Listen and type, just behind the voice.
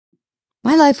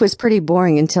My life was pretty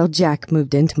boring until Jack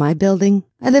moved into my building.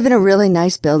 I live in a really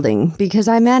nice building because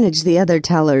I manage the other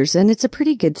tellers, and it's a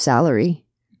pretty good salary.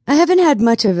 I haven't had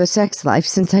much of a sex life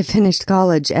since I finished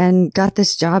college and got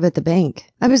this job at the bank.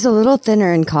 I was a little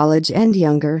thinner in college and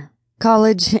younger.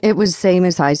 College, it was same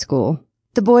as high school.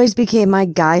 The boys became my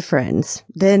guy friends.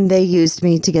 Then they used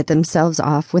me to get themselves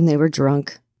off when they were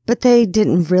drunk. But they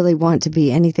didn't really want to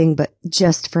be anything but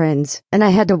just friends, and I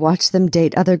had to watch them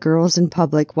date other girls in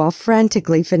public while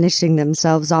frantically finishing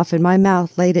themselves off in my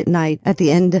mouth late at night at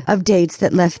the end of dates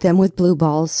that left them with blue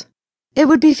balls. It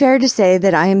would be fair to say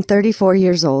that I am 34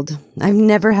 years old. I've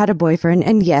never had a boyfriend,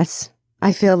 and yes,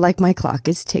 I feel like my clock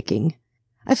is ticking.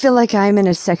 I feel like I'm in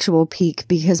a sexual peak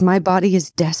because my body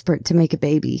is desperate to make a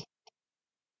baby.